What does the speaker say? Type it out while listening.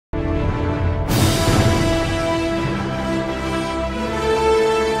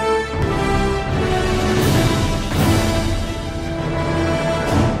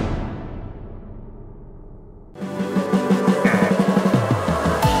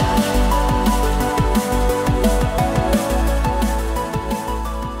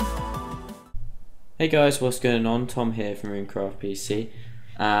Hey guys, what's going on? Tom here from RuneCraft PC,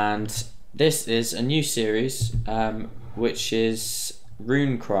 and this is a new series which is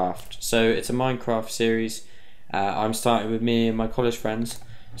RuneCraft. So it's a Minecraft series. I'm starting with me and my college friends.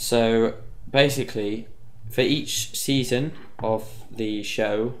 So basically, for each season of the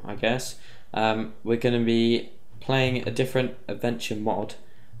show, I guess, we're going to be playing a different adventure mod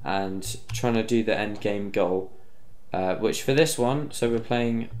and trying to do the end game goal. Which for this one, so we're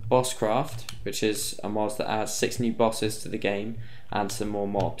playing BossCraft, which is a mod that adds 6 new bosses to the game and some more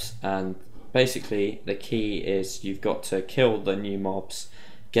mobs. And basically the key is you've got to kill the new mobs,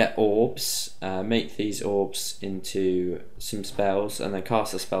 get orbs, make these orbs into some spells, and then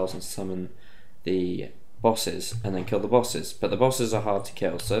cast the spells and summon the bosses, and then kill the bosses. But the bosses are hard to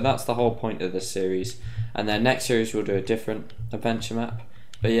kill, so that's the whole point of this series. And then next series we'll do a different adventure map.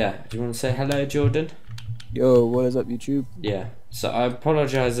 But yeah, do you want to say hello, Jordan? Yo, what is up, YouTube? Yeah, so I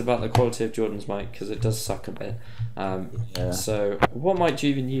apologise about the quality of Jordan's mic because it does suck a bit. Yeah. So, what mic do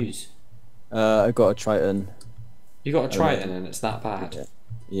you even use? I got a Triton. You got a Triton and it's that bad?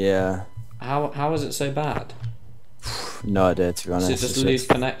 Yeah. How is it so bad? No idea, to be honest. Does it just lose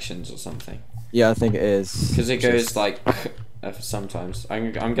connections or something? Yeah, I think it is. Because it goes like sometimes.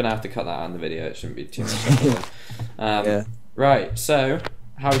 I'm gonna have to cut that out in the video. It shouldn't be too much. Yeah. Right. So,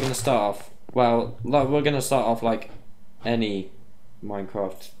 how are we gonna start off? Well, we're gonna start off like any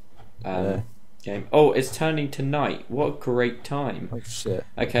Minecraft game. Oh, it's turning to night. What a great time! Oh shit.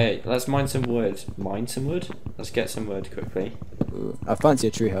 Okay, let's mine some wood. Mine some wood? Let's get some wood quickly. Ooh, I fancy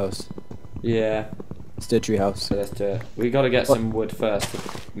a treehouse. Yeah. Let's do a treehouse. So let's do it. We gotta get some wood first to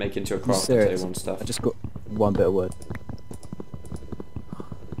make into a crafting table and stuff. I just got one bit of wood.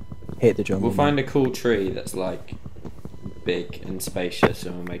 Hit the jungle. We'll find a cool tree that's like big and spacious,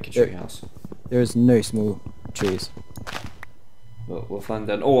 and we'll make a treehouse. There is no small trees. We'll find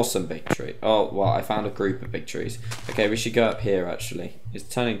an awesome big tree. Oh, well, I found a group of big trees. Okay, we should go up here, actually. It's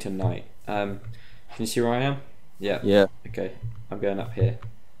turning to night. Can you see where I am? Yeah. Yeah. Okay, I'm going up here.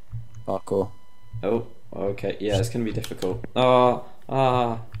 Parkour. Oh, okay. Yeah, it's going to be difficult. Oh,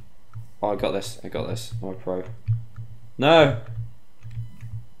 I got this. I got this. I'm a pro. No!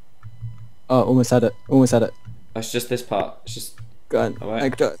 Oh, almost had it. Almost had it. It's just this part. It's just... Go on. Oh,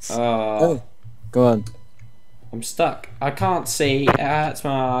 wait. Oh. Go on. I'm stuck. I can't see. It hurts my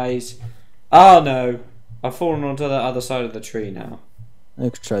eyes. Oh no! I've fallen onto the other side of the tree now. I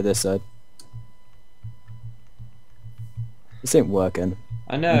could try this side. This ain't working.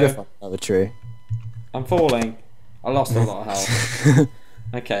 I I'm know. gonna find another tree. I'm falling. I lost a lot of health.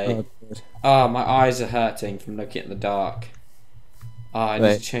 Okay. Oh, my eyes are hurting from looking at the dark. Oh, I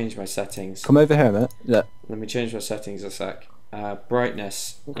need to change my settings. Come over here a minute. Look. Let me change my settings a sec.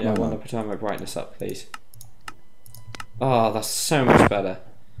 Brightness. Yeah, I want to turn my brightness up, please. Oh, that's so much better.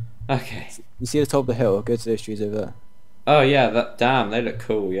 Okay. You see the top of the hill? Go to those trees over there. Oh yeah, damn, they look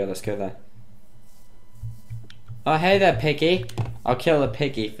cool. Yeah, let's go there. Oh, hey there, piggy. I'll kill a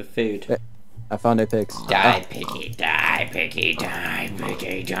piggy for food. Wait, I found no pigs. Die, piggy, die, piggy, die,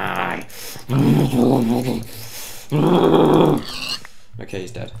 piggy, die. Okay,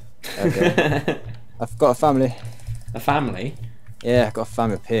 he's dead. Okay. I've got a family. A family? Yeah, I've got a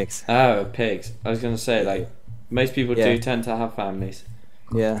family of pigs. Oh, pigs. I was going to say, like, most people do tend to have families.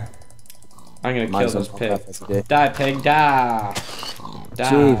 Yeah. I'm going to kill this pig. Die, pig, die! Die!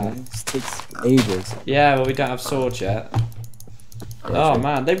 Jeez, this takes ages. Yeah, well, we don't have swords yet. Oh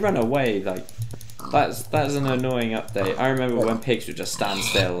man, they run away, like, that's an annoying update. I remember when pigs would just stand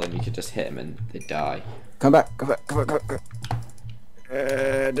still and you could just hit them and they'd die. Come back, come back, come back, come back.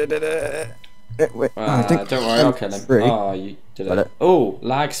 Wait, don't worry, I'll kill him. Oh, you did it. Oh,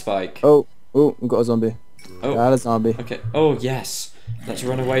 lag spike. Oh, we got a zombie. Oh, got a zombie. Okay. Oh yes, let's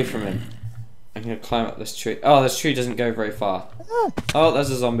run away from him. I'm gonna climb up this tree. Oh, this tree doesn't go very far. Oh,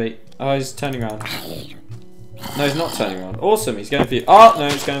 there's a zombie. Oh, he's turning around. No, he's not turning around. Awesome, he's going for you. Oh no,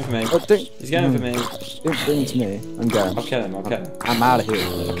 he's going for me. Oh, he's going for me. Don't bring him to me. I'm going. I'll kill him. I'll kill him. I'm out of here.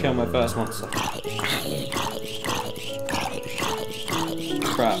 I'll kill my first monster.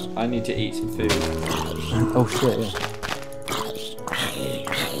 Crap, I need to eat some food. Oh shit, yeah.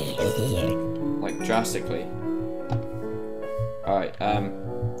 Like drastically. Alright,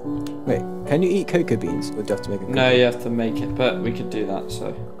 Wait, can you eat cocoa beans or do you have to make a no, you have to make it, but we could do that,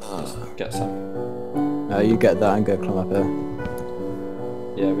 so just get some. No, you get that and go climb up here.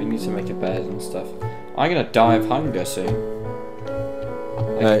 Yeah, we need to make a bed and stuff. I'm gonna die of hunger soon.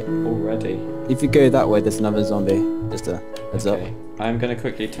 Like, already. If you go that way, there's another zombie. Just a heads up. I'm gonna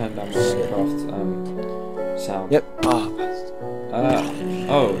quickly turn down my Minecraft sound. Yep.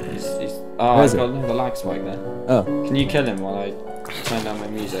 I've got another lag spike there. Oh. Can you kill him while I turn down my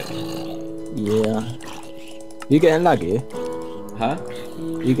music? Yeah. You getting laggy? Huh?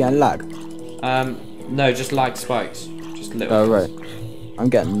 You getting lag? No, just lag spikes. Just little. Oh ones. right. I'm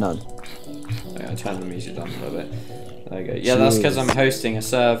getting none. Okay, I turned the music down a little bit. There you go. Yeah, that's because I'm Jeez. hosting a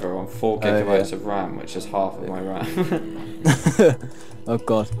server on 4 Oh, gigabytes yeah. of RAM, which is half of my RAM. Oh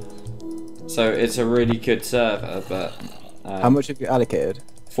god. So it's a really good server, but How much have you allocated?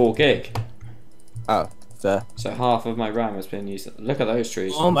 4 gig. Oh, fair. So half of my RAM has been used. Look at those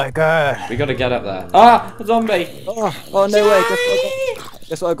trees. Oh my god. We got to get up there. Ah, a zombie! Oh no way.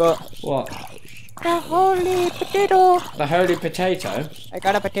 Guess what I got? What? The holy potato. The holy potato. I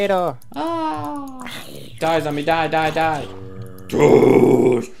got a potato. Ah! Die, zombie! Die! Die! Die!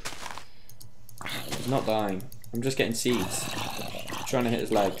 Dude! He's not dying. I'm just getting seeds. Trying to hit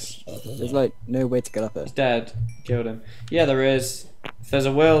his legs. There's like no way to get up there. He's dead. Killed him. Yeah, there is. If there's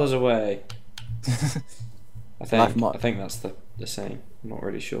a will, there's a way. I think that's the same. I'm not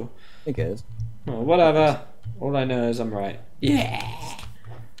really sure. I think it is. Oh, whatever. All I know is I'm right. Yeah.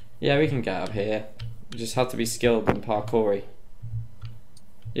 Yeah, we can get up here. We just have to be skilled in parkoury.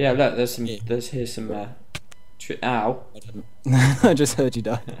 Yeah, look. There's here some. Ow. I just heard you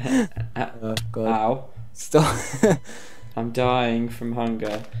die. Oh god. Ow. Stop. I'm dying from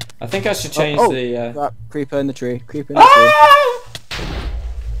hunger. I think I should change the. That creeper in the tree. Creeper in the tree.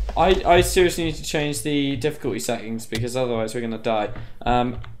 I seriously need to change the difficulty settings because otherwise we're gonna die.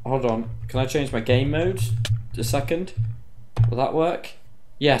 Hold on. Can I change my game mode? A second. Will that work?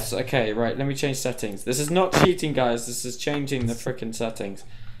 Yes. Okay. Right. Let me change settings. This is not cheating, guys. This is changing the frickin' settings.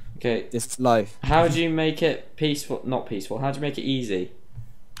 Okay. This life. How do you make it peaceful? Not peaceful. How do you make it easy?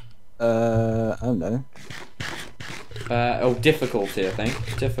 I don't know. Oh, difficulty. I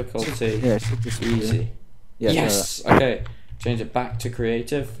think difficulty. Yeah, it should just be easy. Yeah, yes. Okay. Change it back to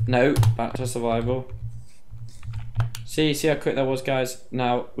creative. No, back to survival. See how quick that was, guys.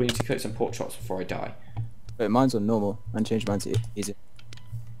 Now we need to cook some pork chops before I die. Wait, mine's on normal. And change mine to easy.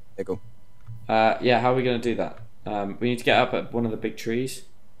 There you go. Yeah. How are we gonna do that? We need to get up at one of the big trees.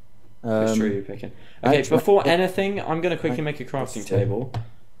 Which tree are you picking? Okay. Before anything, I'm gonna quickly make a crafting table.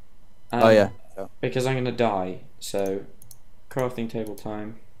 Oh yeah. Because I'm gonna die. So, crafting table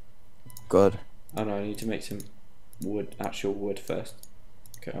time. God. Oh no, I need to make some wood, actual wood first.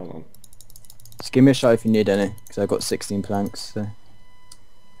 Okay, hold on. Just give me a shot if you need any, because I've got 16 planks. So.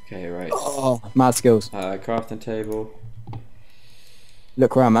 Okay, right. Oh, mad skills. Crafting table.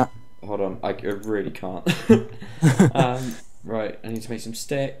 Look where I'm at. Hold on, I really can't. Right, I need to make some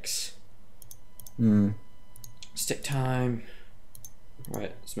sticks. Stick time.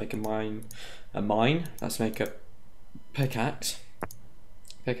 Right, let's make a mine. Let's make a pickaxe.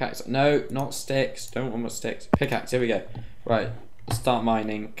 Pickaxe. No, not sticks. Don't want my sticks. Pickaxe. Here we go. Right. Start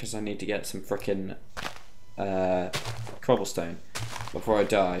mining because I need to get some frickin' cobblestone before I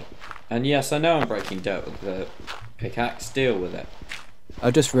die. And yes, I know I'm breaking dirt with the pickaxe. Deal with it. I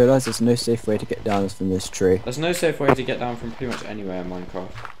just realised there's no safe way to get down from this tree. There's no safe way to get down from pretty much anywhere in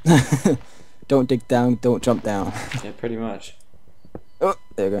Minecraft. Don't dig down. Don't jump down. Yeah, pretty much. Oh,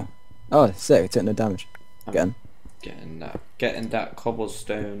 there we go. Oh, sick. It took no damage. Again. Getting that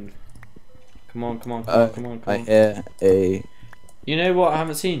cobblestone. Come on. I hear a... You know what I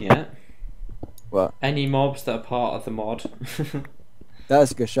haven't seen yet? What? Any mobs that are part of the mod.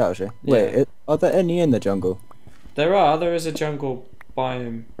 That's a good shout, actually. Wait, Yeah. are there any in the jungle? There is a jungle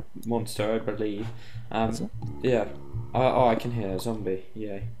biome monster, I believe. Yeah. Oh, I can hear a zombie.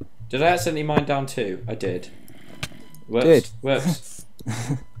 Yay. Did I accidentally mine down two? I did. Whoops.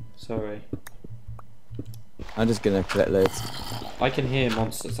 Sorry. I'm just gonna collect loads. I can hear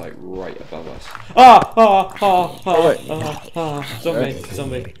monsters like right above us.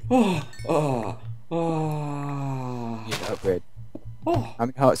 Zombie. Need to upgrade. Oh. How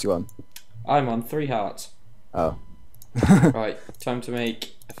many hearts you on? I'm on 3 hearts. Oh. Right, time to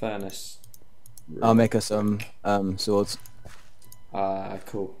make a furnace. I'll make us some swords.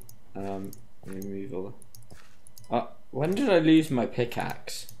 Cool. Remove all the... when did I lose my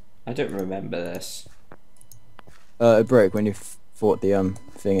pickaxe? I don't remember this. It broke when you fought the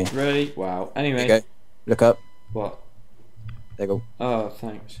thingy. Really? Wow. Anyway. There you go. Look up. What? There you go. Oh,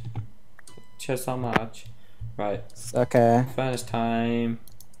 thanks. Cheers so much. Right. Okay. Furnace time.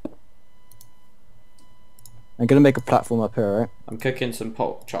 I'm gonna make a platform up here, right? I'm cooking some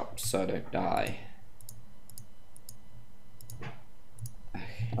pork chops so I don't die.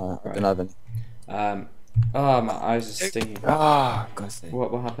 I don't have any. Oh, my eyes are stinging. Ah, God's sake.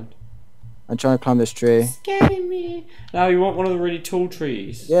 What happened? I'm trying to climb this tree. Scaring me. Now you want one of the really tall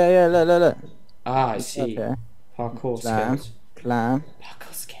trees. Yeah, look. Ah, I see. Okay. Parkour skills. Climb.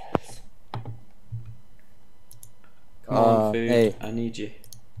 Parkour skills. Come on, food. Hey. I need you.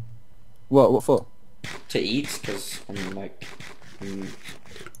 What for? To eat, because I'm like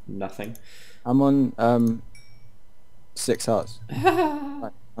nothing. I'm on 6 hearts.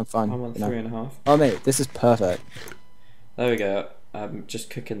 Right, I'm fine. I'm on 3.5. Oh mate, this is perfect. There we go. I'm just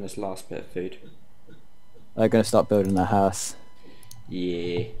cooking this last bit of food. I'm gonna start building a house.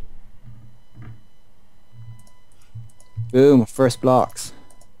 Yeah. Boom, first blocks.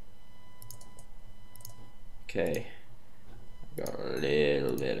 Okay. I've got a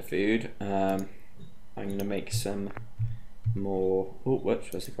little bit of food. I'm gonna make some more. Oh,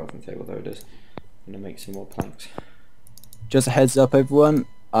 whoops, where's the crafting table? There it is. I'm gonna make some more planks. Just a heads up, everyone.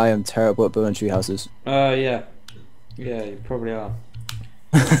 I am terrible at building tree houses. Yeah. Yeah, you probably are.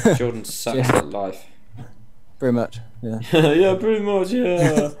 Jordan sucks at life. Pretty much, yeah. Yeah, pretty much,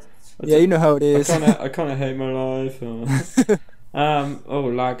 yeah. Yeah, you know how it is. I kinda hate my life.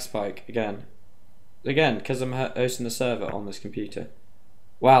 Oh, lag spike again. Again, because I'm hosting the server on this computer.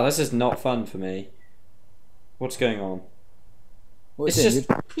 Wow, this is not fun for me. What's going on? It's just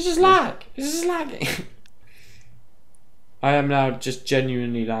lag. It's just lagging. I am now just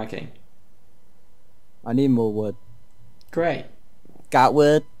genuinely lagging. I need more wood. Great. Got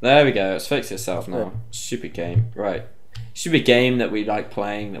wood. There we go. It's fixed itself now. Stupid game. Right. Stupid game that we like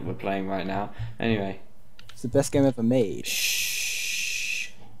playing, that we're playing right now. Anyway. It's the best game ever made. Shh.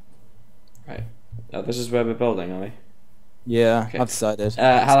 Right. Oh, this is where we're building, are we? Yeah, okay. I've decided.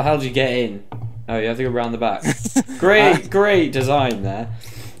 How did you get in? Oh, you have to go around the back. Great design there.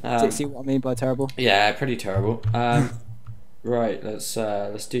 See what I mean by terrible? Yeah, pretty terrible. Right, let's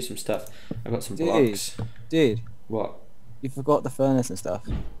do some stuff. I've got some blocks. Dude. What? You forgot the furnace and stuff.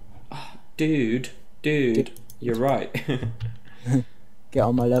 Oh, dude, you're right. Get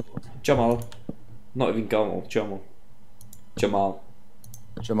on my level. Jamal. Not even Gomal, Jamal. Jamal.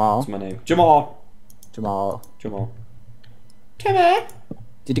 Jamal. That's my name. Jamal. Jamal. Timmy.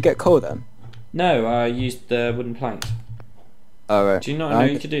 Did you get coal then? No, I used the wooden planks. Oh right. Do you not know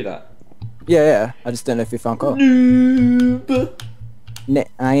you could do that? Yeah. I just don't know if you found coal. Noob.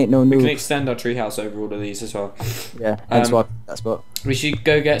 I ain't no noob. We can extend our treehouse over all of these as well. Yeah, that's what. We should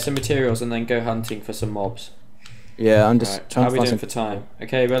go get some materials and then go hunting for some mobs. Yeah, I'm just trying to find. How are we doing for time?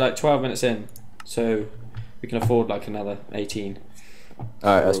 Okay, we're like 12 minutes in, so we can afford like another 18.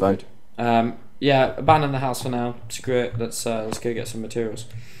 Alright, that's fine. Yeah, abandon the house for now. Screw it. Let's go get some materials.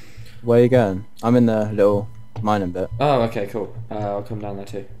 Where are you going? I'm in the little mining bit. Oh, okay, cool. I'll come down there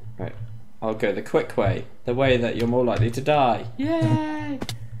too. Right. I'll go the quick way. The way that you're more likely to die. Yay!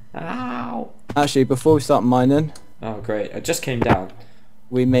 Ow! Actually, before we start mining... Oh, great. I just came down.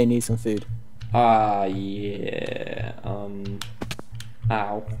 We may need some food. Yeah.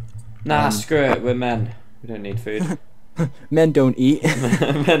 Ow. Nah, screw it. We're men. We don't need food. Men don't eat.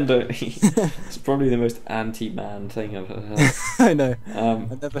 Men don't eat. It's probably the most anti-man thing I've ever heard. I know.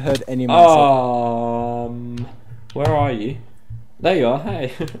 I've never heard any man say. Where are you? There you are.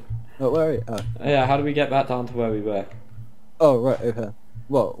 Hey. Oh, where are you? Oh. Yeah. How do we get back down to where we were? Oh, right over.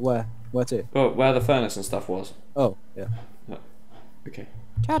 What? Where? Where to? Well, where the furnace and stuff was. Oh, yeah. Oh, okay.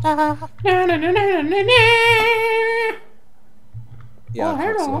 Ta-da! Yeah. Oh,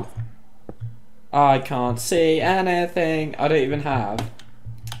 hello. I can't see anything. I don't even have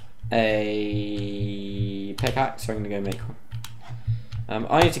a pickaxe, so I'm gonna go make one.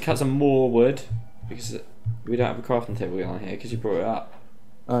 I need to cut some more wood because we don't have a crafting table on here because you brought it up.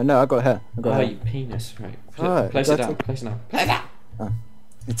 Oh no, I got it here. Oh, you penis! Right, place it down. Place it down. Place it down. Oh.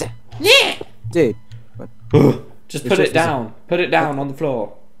 It's it. Yeah. Dude. Just put it down. Put it down on the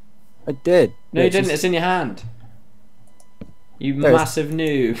floor. I did. No, you didn't. It's in your hand. You massive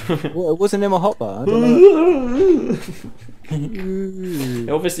noob. Well, it wasn't in my hotbar. I don't know. It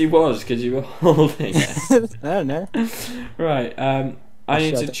obviously was because you were holding it. I don't know. Right. I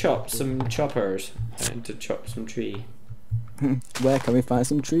need to chop some choppers. I need to chop some tree. Where can we find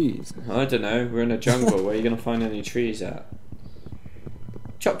some trees? I don't know. We're in a jungle. Where are you gonna find any trees at?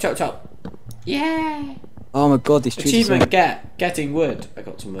 Chop, chop, chop. Yeah. Oh my god, these trees. Achievement getting wood. I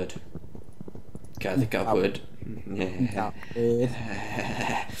got some wood. Got wood.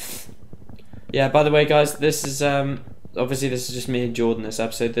 Yeah. By the way, guys, this is obviously this is just me and Jordan. This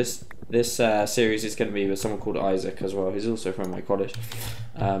episode, this series is going to be with someone called Isaac as well. He's also from my college,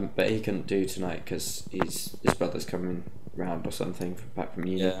 but he couldn't do tonight because his brother's coming round or something back from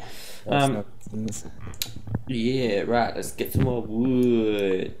uni. Yeah. Yeah. Right. Let's get some more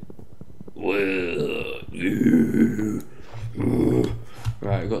wood.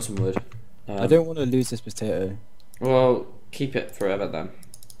 Right, I got some wood. I don't want to lose this potato. Well, keep it forever then.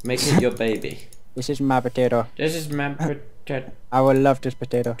 Make it your baby. This is my potato. This is my potato. I will love this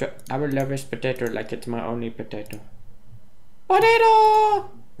potato. I will love this potato like it's my only potato. Potato!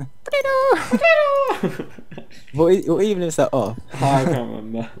 What even is that off? I can't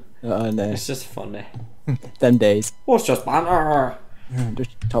remember. Oh no. It's just funny. Them days. What's just banter?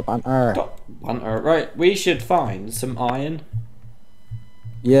 Just top banter. Top banter. Right, we should find some iron.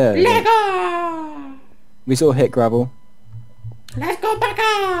 Yeah. Lego! We sort of hit gravel. Let's go back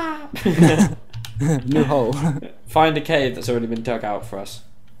up! New hole. Find a cave that's already been dug out for us.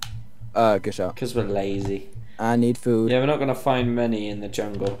 Good shot. Because we're lazy. I need food. Yeah, we're not going to find many in the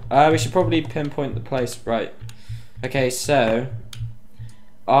jungle. We should probably pinpoint the place. Right. Okay, so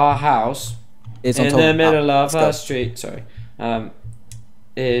our house It's on in top the middle of our our street, sorry,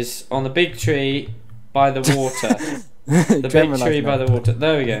 is on the big tree by the water. The big tree by the water.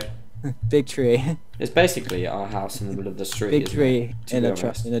 There we go. Big tree. It's basically our house in the middle of the street. Big isn't tree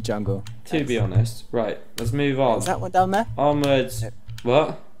it? in a jungle. To be honest, right. Let's move on. Is that one down there? Onwards.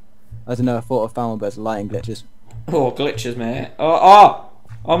 What? I don't know. I thought I found one, but it's lighting glitches. Oh, glitches, mate. Oh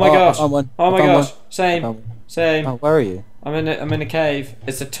my gosh. I found one. Oh my I found gosh. one. Same. Same. Oh, where are you? I'm in a cave.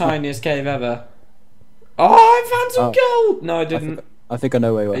 It's the tiniest cave ever. Oh, I found some gold. No, I didn't. I think I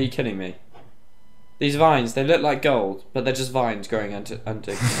know where you are. Are you kidding me? These vines, they look like gold, but they're just vines growing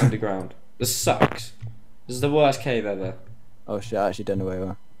underground. This sucks. This is the worst cave ever. Oh shit! I actually don't know where you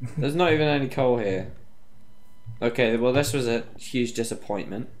are. There's not even any coal here. Okay, well this was a huge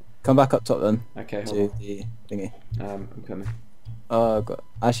disappointment. Come back up top then. Okay, To hold the thingy. on. I'm coming. Oh god.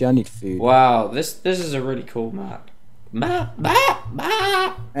 Actually, I need food. Wow, this is a really cool map. Map.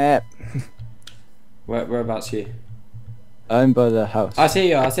 Eh. Whereabouts are you? I'm by the house. I see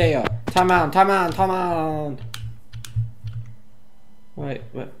you. Come on. Wait.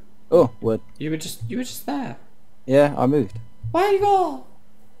 Oh, wood. You were just there. Yeah, I moved. Where you go?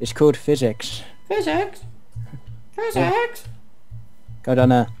 It's called physics. Physics. Go down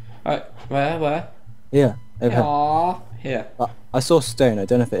there. Alright, where? Yeah. Over here. Aww. Here. I saw stone. I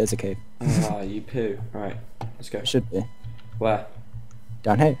don't know if it is a cave. Ah, you poo. Right, let's go. It should be. Where?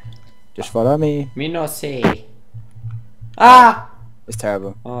 Down here. Just follow me. Me no see. Ah! It's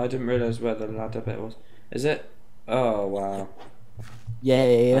terrible. Oh, I didn't realise where the ladder bit was. Is it? Oh, wow.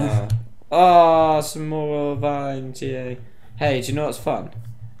 Yeah. Some more vines, yay. Hey, do you know what's fun?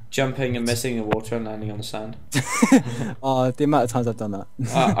 Jumping and missing the water and landing on the sand. Oh, the amount of times I've done that.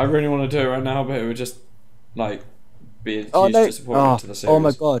 I really want to do it right now, but it would just, like, be a huge no. disappointment to the series. Oh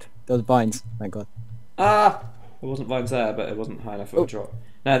my god. Those vines. Thank god. Ah! There wasn't vines there, but it wasn't high enough for a drop.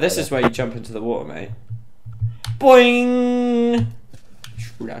 Now, this is where you jump into the water, mate. Boing!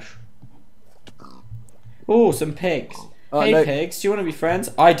 Splash. Oh, some pigs. Hey, no. pigs, do you want to be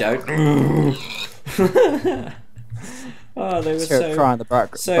friends? I don't. Oh, they were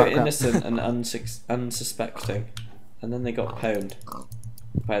so innocent and unsuspecting. And then they got pwned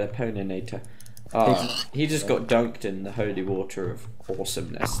by the pwninator. Oh, he just got dunked in the holy water of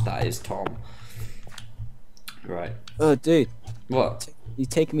awesomeness. That is Tom. Right. Oh, dude. What? You're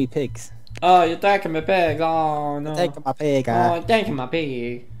taking me pigs. Oh, you're taking my pig. Oh, no. Taking my pig. Oh, you're taking my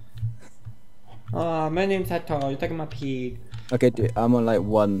pig. Oh, my name's Tato. You're taking my pig. Okay, dude. I'm on like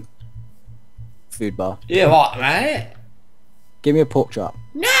one food bar. Yeah, what, mate? Give me a pork chop.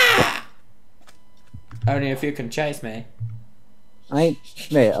 Nah! Only if you can chase me. Mate,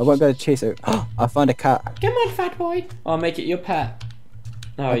 I won't be able to chase it. I found a cat. Come on, fat boy. I'll make it your pet.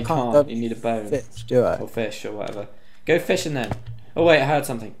 No, you can't. You need a bone. Fish, do I? Or fish, or whatever. Go fishing then. Oh, wait, I heard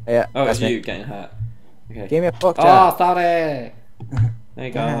something. Yeah. Oh, it's me. you getting hurt. Okay. Give me a pork Oh, chop. sorry. There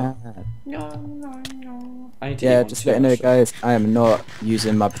you go. I need to eat just one letting you know, too, guys. I am not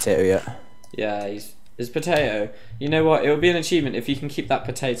using my potato yet. Yeah, his potato. You know what? It would be an achievement if you can keep that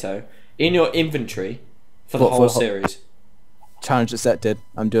potato in your inventory for the whole series. Challenge accepted.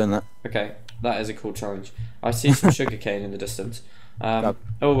 I'm doing that. Okay, that is a cool challenge. I see some sugarcane in the distance. Oh,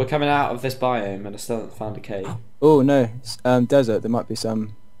 we're coming out of this biome and I still haven't found a cave. Oh no, desert. There might be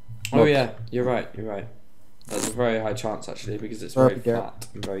some. Oh yeah, you're right. There's a very high chance actually because it's very flat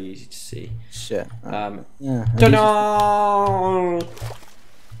and very easy to see. Shit. Yeah. Ta-da!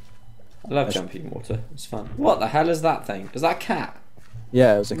 I love jumping in water. It's fun. What the hell is that thing? Is that a cat?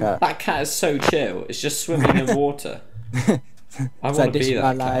 Yeah, it was a cat. That cat is so chill. It's just swimming in water. I want to be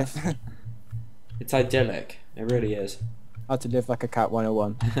that life. cat. It's idyllic. It really is. How to live like a cat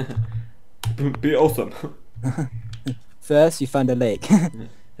 101. Be awesome. First, you find a lake.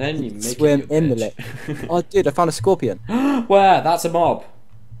 Then you make swim in the lake. Oh, dude, I found a scorpion. Where? That's a mob.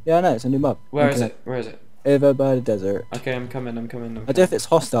 Yeah, I know. It's a new mob. Where is it? Where is it? Over by the desert. Okay, I'm coming. I don't know if it's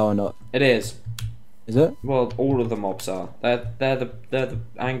hostile or not. It is. Is it? Well, all of the mobs are. They're the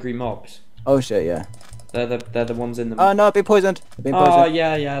angry mobs. Oh shit, yeah. They're the ones in the. Oh no, I've been poisoned. Oh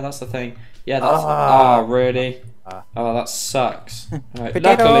yeah, that's the thing. Yeah, that's. Oh really? Oh, that sucks. Right.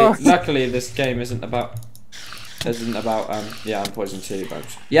 Potato! Luckily, this game isn't about. Yeah, I'm poisoned too,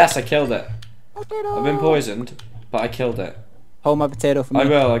 but yes, I killed it. Potato! I've been poisoned, but I killed it. Hold my potato for me. I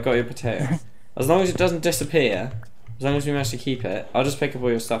will. I got your potato. As long as it doesn't disappear, as long as we manage to keep it, I'll just pick up all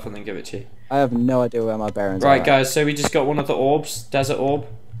your stuff and then give it to you. I have no idea where my bearings are. Right, guys. So we just got one of the orbs, desert orb.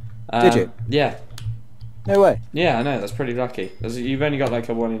 Did you? Yeah. No way. Yeah, I know. That's pretty lucky. You've only got like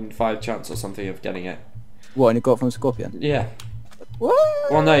a 1 in 5 chance or something of getting it. What? And you got it from Scorpion? Yeah.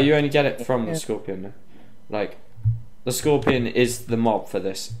 What? Well, no, you only get it from the Scorpion. Like, the Scorpion is the mob for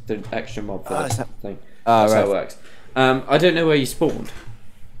this, the extra mob for this thing. That's how it works. I don't know where you spawned.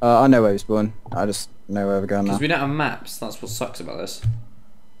 I know where we spawn. I just know where we're going now. Because we don't have maps. That's what sucks about this.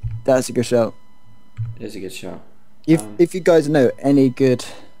 That's a good shout. It is a good shout. If you guys know any good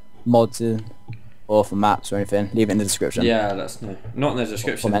mods or for maps or anything, leave it in the description. Yeah, let's know. Not in the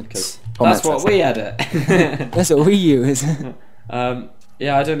description. Comments. That's what we edit. That's what we use.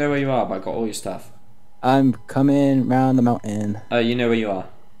 Yeah, I don't know where you are, but I got all your stuff. I'm coming round the mountain. Oh, you know where you are?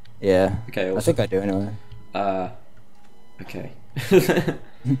 Yeah. Okay, awesome. I think I do anyway. Okay.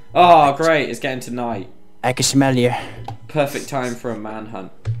 Oh, great, it's getting to night. I can smell you. Perfect time for a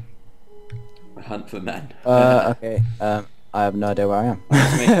manhunt. A hunt for men. Okay. I have no idea where I am.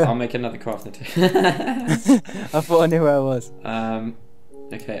 I'll make another crafting table. I thought I knew where I was.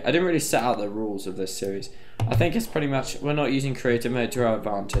 Okay, I didn't really set out the rules of this series. I think it's pretty much, we're not using creative mode to our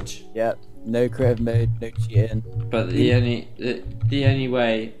advantage. Yep. No creative mode, no cheating. But the only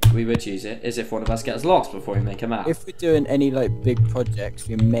way we would use it is if one of us gets lost before we make a map. If we're doing any like big projects,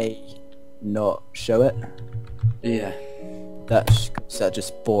 we may not show it. Yeah. That's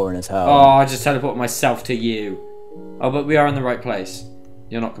just boring as hell. Oh, I just teleported myself to you. Oh, but we are in the right place.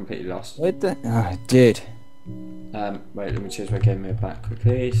 You're not completely lost. What the? Oh, dude. Wait, let me choose my game mode back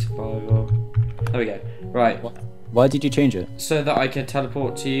quickly. Survival. There we go. Right. Why did you change it? So that I can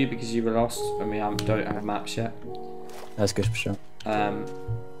teleport to you because you were lost and we don't have maps yet. That's good for sure. I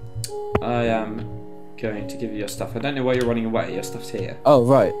am going to give you your stuff. I don't know why you're running away. Your stuff's here. Oh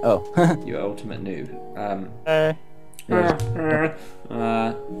right. Oh. You ultimate noob. Yeah.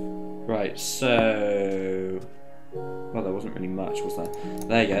 Right. So. Well, there wasn't really much, was there?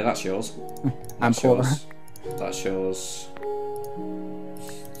 There you go. That's yours. I'm poor. That's yours.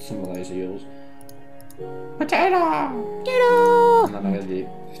 Some of those are yours. Potato! Potato! And then I'm going to do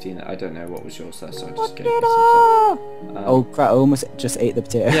 15. I don't know what was yours there, so I just gave you Potato! Oh crap, I almost just ate the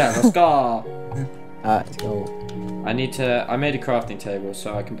potato. Yeah, let's go! Let's go. I made a crafting table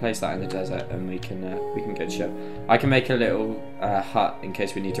so I can place that in the desert and we can go chill. I can make a little hut in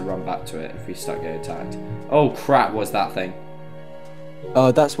case we need to run back to it if we start getting attacked. Oh crap, what's that thing?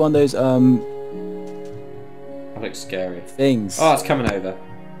 Oh, that's one of those That looks scary. things. Oh, it's coming over.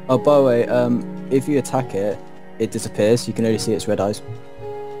 Oh, by the way, if you attack it, it disappears. You can only see its red eyes.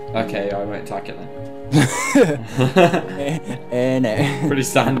 Okay, I won't attack it then. No. Pretty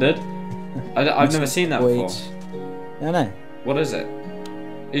standard. I've never seen that before. No. What is it?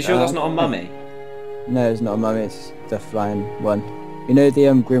 Are you sure that's not a mummy? No, it's not a mummy. It's the flying one. You know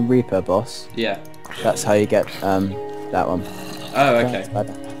the Grim Reaper boss? Yeah. That's how you get that one. Oh, okay.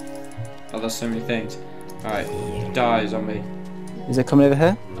 Oh, there's so many things. Alright, die, zombie. Is it coming over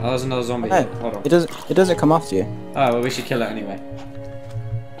here? Oh, there's another zombie. No, Hold on. it doesn't come after you. Oh, well, we should kill it anyway.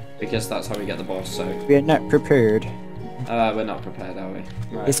 Because that's how we get the boss, so... We're not prepared. We're not prepared, are we?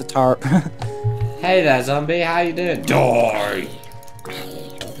 Right. It's a tarp. Hey there, zombie, how you doing? Die!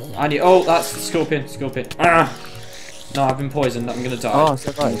 Oh, that's the scorpion, Ah! No, I've been poisoned, I'm gonna die. Oh,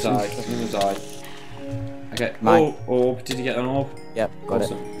 so right. I'm gonna die. Okay, Mine. orb, did you get an orb? Yep, got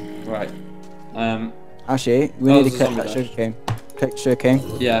awesome. it. Right. Actually, we need to collect that sugarcane. Collect sugarcane.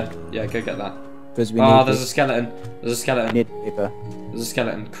 Yeah, go get that. Because we there's a skeleton. We need paper. There's a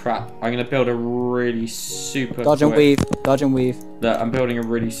skeleton. Crap. I'm gonna build a really super Dodge and weave. Dodge and weave. Look, I'm building a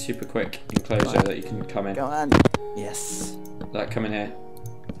really super quick enclosure that you can come in. Go on. Yes. Look, come in here.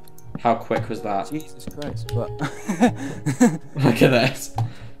 How quick was that? Jesus Christ. What? Look at this.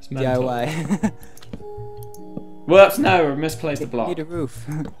 It's mental. DIY. Whoops, no, I misplaced the block. Need a roof.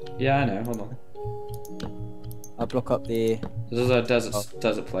 Yeah, I know, hold on. I'll block up the... This is a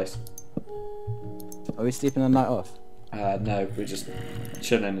desert place. Are we sleeping the night off? No, we're just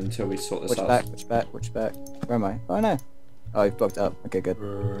chilling until we sort this out. Which back? Where am I? Oh no. Oh, you've blocked it up. Okay, good.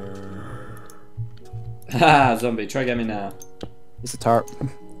 Haha, zombie, try get me now. It's a tarp.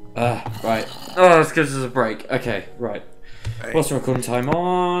 Right. Oh, this gives us a break. Okay, right. What's the recording time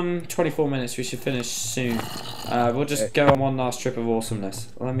on? 24 minutes, we should finish soon. We'll just go on one last trip of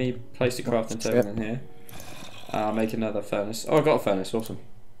awesomeness. Let me place the crafting table in here. I'll make another furnace. Oh, I got a furnace, awesome.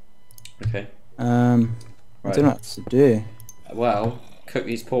 Okay. I don't know what to do. Well, cook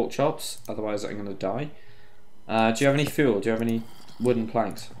these pork chops, otherwise I'm gonna die. Do you have any fuel? Do you have any wooden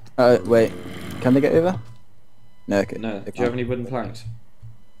planks? Wait. Can they get over? No, okay. No. Do you have any wooden planks?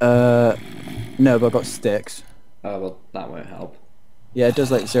 No, but I've got sticks. Oh, well, that won't help. Yeah, it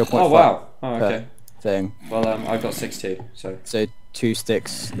does like 0.5. Oh, wow. Oh, okay. Thing. Well, I've got 6 too, so... So 2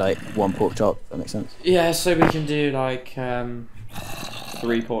 sticks, like 1 pork chop, that makes sense. Yeah, so we can do like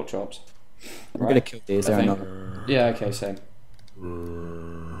 3 pork chops. I'm gonna kill these, they're not. Yeah, okay, same.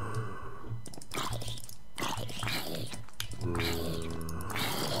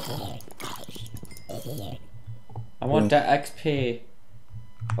 I want that XP.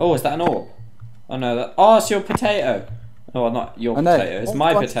 Oh, is that an orb? Oh no, that. Oh, it's your potato. Oh, well, not your potato. It's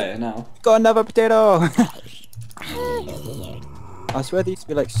my potato now. Got another potato. I swear these used to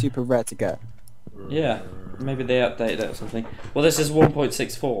be like super rare to get. Yeah, maybe they updated it or something. Well, this is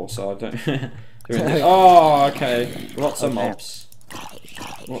 1.64, so I don't. Oh, okay. Lots of mobs.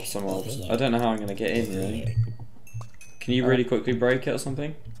 Lots of mobs. I don't know how I'm gonna get in really. Can you really quickly break it or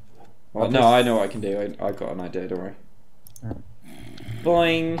something? Well, no, I know what I can do. I got an idea, don't worry.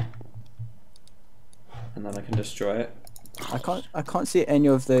 Boing! And then I can destroy it. I can't see any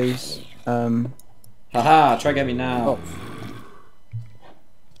of those. Haha! Try get me now.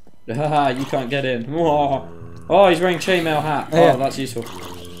 Haha! You can't get in. Oh, he's wearing chainmail hat. Oh, that's useful.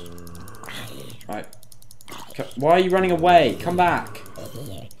 Right. Why are you running away? Come back.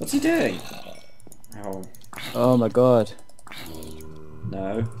 What's he doing? Oh. Oh my god.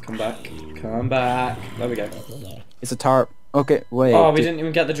 No, come back. Come back. There we go. It's a tarp. Okay, wait. Oh, we didn't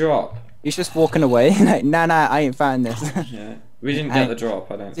even get the drop. He's just walking away. Like, nah, I ain't found this. Yeah, we didn't get the drop,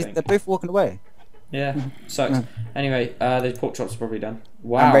 I don't think. They're both walking away. Yeah, sucks. Anyway, the pork chops are probably done.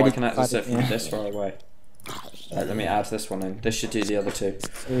 Wow, I can access it from this far away. Right, let me add this one in. This should do the other 2.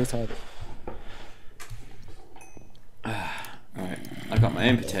 Alright, I got my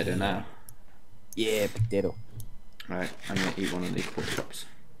own potato now. Yeah, potato. Right, I'm gonna eat one of these pork chops.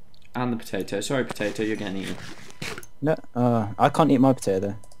 And the potato. Sorry, potato, you're getting eaten. No, I can't eat my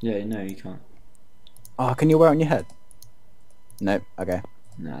potato. Yeah, no, you can't. Oh, can you wear it on your head? Nope, okay.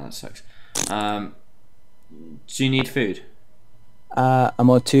 No, that sucks. Do you need food? I'm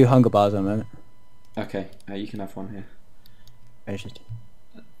on 2 hunger bars at the moment. Okay, you can have one here. Where's it?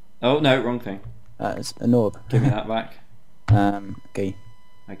 Oh, no, wrong thing. It's an orb. Give me that back. Okay.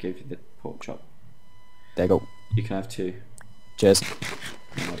 I gave you the pork chop. There you go. You can have 2. Cheers.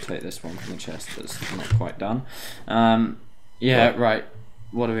 And I'll take this one from the chest that's not quite done. Yeah, right.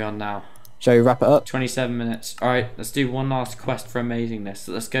 What are we on now? Shall we wrap it up? 27 minutes. Alright, let's do one last quest for amazingness.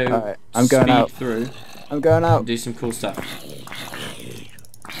 Let's go. Alright, I'm going out. Through. I'm going out. Do some cool stuff.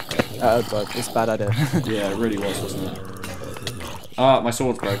 Oh god, it's a bad idea. Yeah, it really was, wasn't it? Ah, my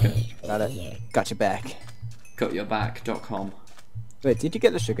sword's broken. Got your back. Gotyourback.com. Wait, did you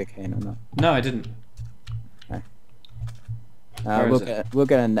get the sugar cane or not? No, I didn't. We'll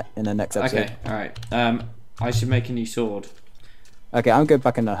get in the next episode. Okay, alright. I should make a new sword. Okay, I'm going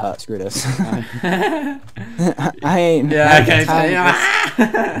back in the hut. Screw this. I ain't. Yeah, okay.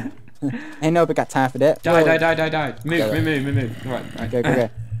 Ain't nobody got time for that. Die. Move. Right. Go.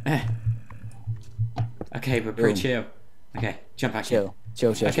 Okay, we're pretty chill. Okay, jump back in.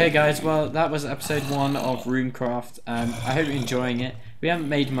 Chill. Okay, guys, well, that was episode 1 of RuneCraft. I hope you're enjoying it. We haven't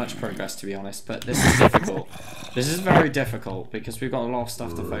made much progress, to be honest, but this is difficult. This is very difficult because we've got a lot of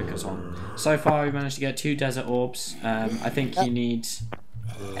stuff to focus on. So far, we managed to get 2 desert orbs. I think you need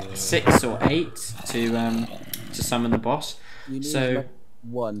 6 or 8 to summon the boss. You need like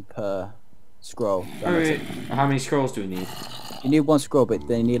 1 per scroll. How many scrolls do we need? You need 1 scroll, but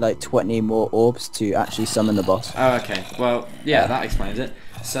then you need like 20 more orbs to actually summon the boss. Oh, okay. Well, yeah, that explains it.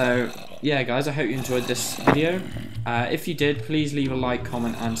 So, yeah, guys, I hope you enjoyed this video. If you did, please leave a like,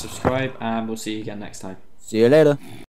 comment, and subscribe, and we'll see you again next time. See you later.